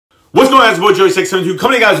What's going on, it's boy Joey672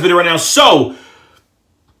 coming to you guys a video right now. So,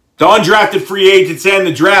 the undrafted free agents and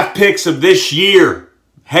the draft picks of this year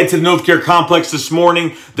head to the Novacare Complex this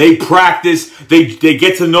morning. They practice. They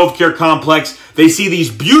get to the Novacare Complex. They see these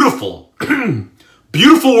beautiful,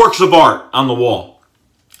 beautiful works of art on the wall.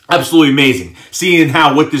 Absolutely amazing. Seeing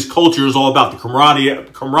what this culture is all about, the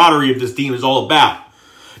camaraderie of this team is all about.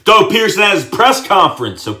 Doug Pederson has his press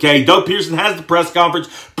conference, okay? Doug Pederson has the press conference,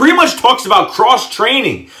 pretty much talks about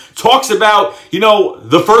cross-training, talks about,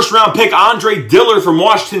 the first-round pick, Andre Dillard from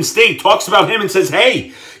Washington State, talks about him and says,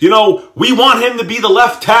 hey, we want him to be the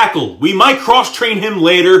left tackle. We might cross-train him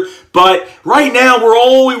later, but right now we're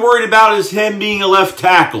all we worried about is him being a left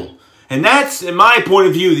tackle. And that's, in my point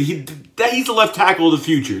of view, he's the left tackle of the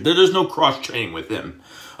future. There's no cross-training with him.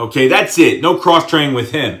 Okay, that's it. No cross-training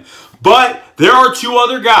with him. But there are two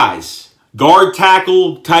other guys, guard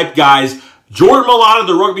tackle type guys. Jordan Mailata,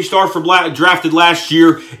 the rugby star drafted last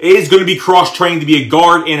year, is going to be cross-trained to be a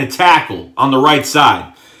guard and a tackle on the right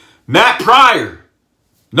side. Matt Pryor,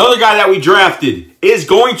 another guy that we drafted, is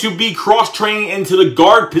going to be cross-training into the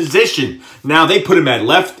guard position. Now, they put him at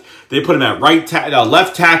left. They put him at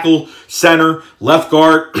left tackle, center, left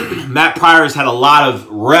guard. Matt Pryor has had a lot of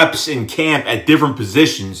reps in camp at different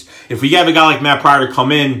positions. If we have a guy like Matt Pryor to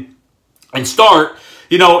come in and start,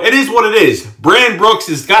 it is what it is. Brandon Brooks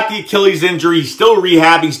has got the Achilles injury. He's still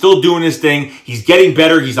rehabbing, still doing his thing. He's getting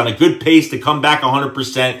better. He's on a good pace to come back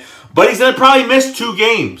 100%. But he's going to probably miss 2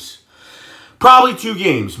 games. Probably 2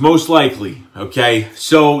 games, most likely. Okay,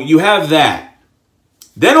 so you have that.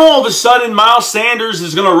 Then all of a sudden, Miles Sanders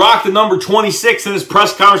is going to rock the number 26 in his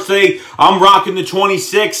press conference today. I'm rocking the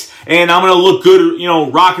 26, and I'm going to look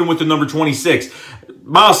good, rocking with the number 26.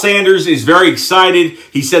 Miles Sanders is very excited.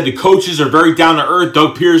 He said the coaches are very down to earth.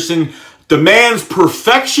 Doug Pederson demands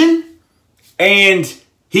perfection, and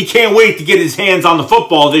he can't wait to get his hands on the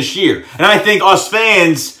football this year. And I think us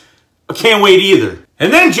fans can't wait either.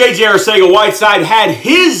 And then J.J. Arcega-Whiteside had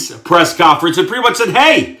his press conference and pretty much said,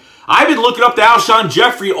 hey, I've been looking up to Alshon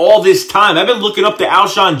Jeffrey all this time. I've been looking up to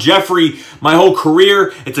Alshon Jeffrey my whole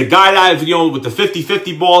career. It's a guy that I've, with the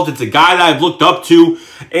 50-50 balls, it's a guy that I've looked up to.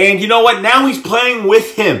 And you know what? Now he's playing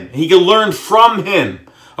with him. He can learn from him.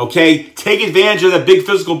 Okay? Take advantage of that big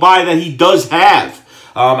physical body that he does have.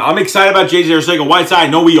 I'm excited about J.J. Arcega-Whiteside. I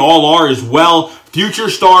know we all are as well. Future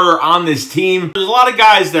starter on this team. There's a lot of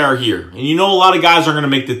guys that are here. And a lot of guys are going to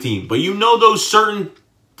make the team. But those certain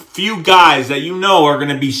few guys that are going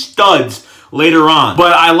to be studs later on.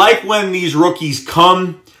 But I like when these rookies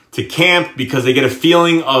come to camp because they get a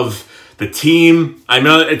feeling of the team. I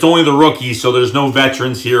know it's only the rookies, so there's no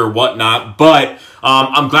veterans here or whatnot. But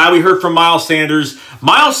I'm glad we heard from Miles Sanders.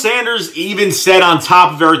 Miles Sanders even said on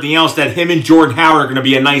top of everything else that him and Jordan Howard are going to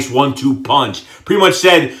be a nice 1-2 punch. Pretty much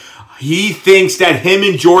said he thinks that him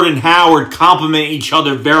and Jordan Howard complement each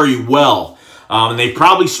other very well. And they've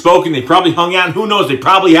probably spoken, they probably hung out, and who knows, they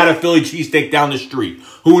probably had a Philly cheesesteak down the street.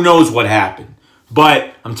 Who knows what happened.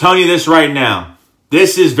 But I'm telling you this right now,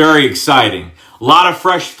 this is very exciting. A lot of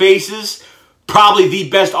fresh faces, probably the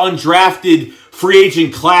best undrafted free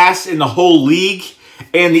agent class in the whole league,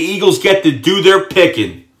 and the Eagles get to do their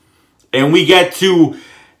picking. And we get to,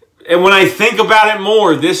 and when I think about it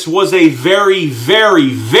more, this was a very,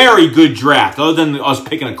 very, very good draft. Other than us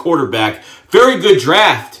picking a quarterback, very good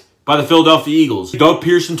draft by the Philadelphia Eagles. Doug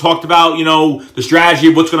Pederson talked about, the strategy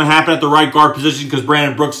of what's going to happen at the right guard position because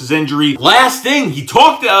Brandon Brooks' injury. Last thing,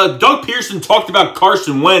 Doug Pederson talked about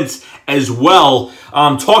Carson Wentz as well.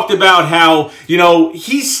 Talked about how,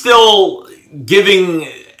 he's still giving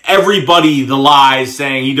everybody the lies,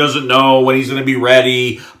 saying he doesn't know when he's going to be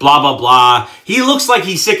ready, blah, blah, blah. He looks like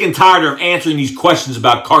he's sick and tired of answering these questions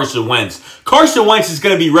about Carson Wentz. Carson Wentz is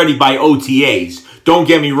going to be ready by OTAs. Don't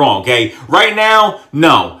get me wrong, okay? Right now,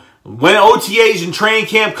 no. When OTAs and training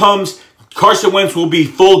camp comes, Carson Wentz will be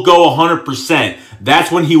full go 100%.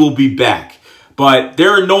 That's when he will be back. But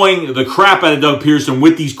they're annoying the crap out of Doug Pederson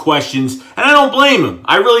with these questions, and I don't blame him.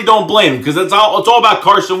 I really don't blame him because it's all about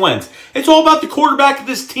Carson Wentz. It's all about the quarterback of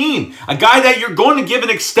this team, a guy that you're going to give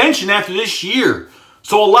an extension after this year.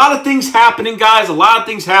 So a lot of things happening, guys. A lot of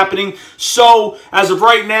things happening. So as of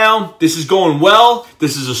right now, this is going well.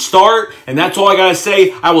 This is a start, and that's all I got to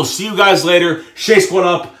say. I will see you guys later. Shea squad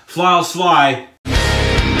up. Fly, fly.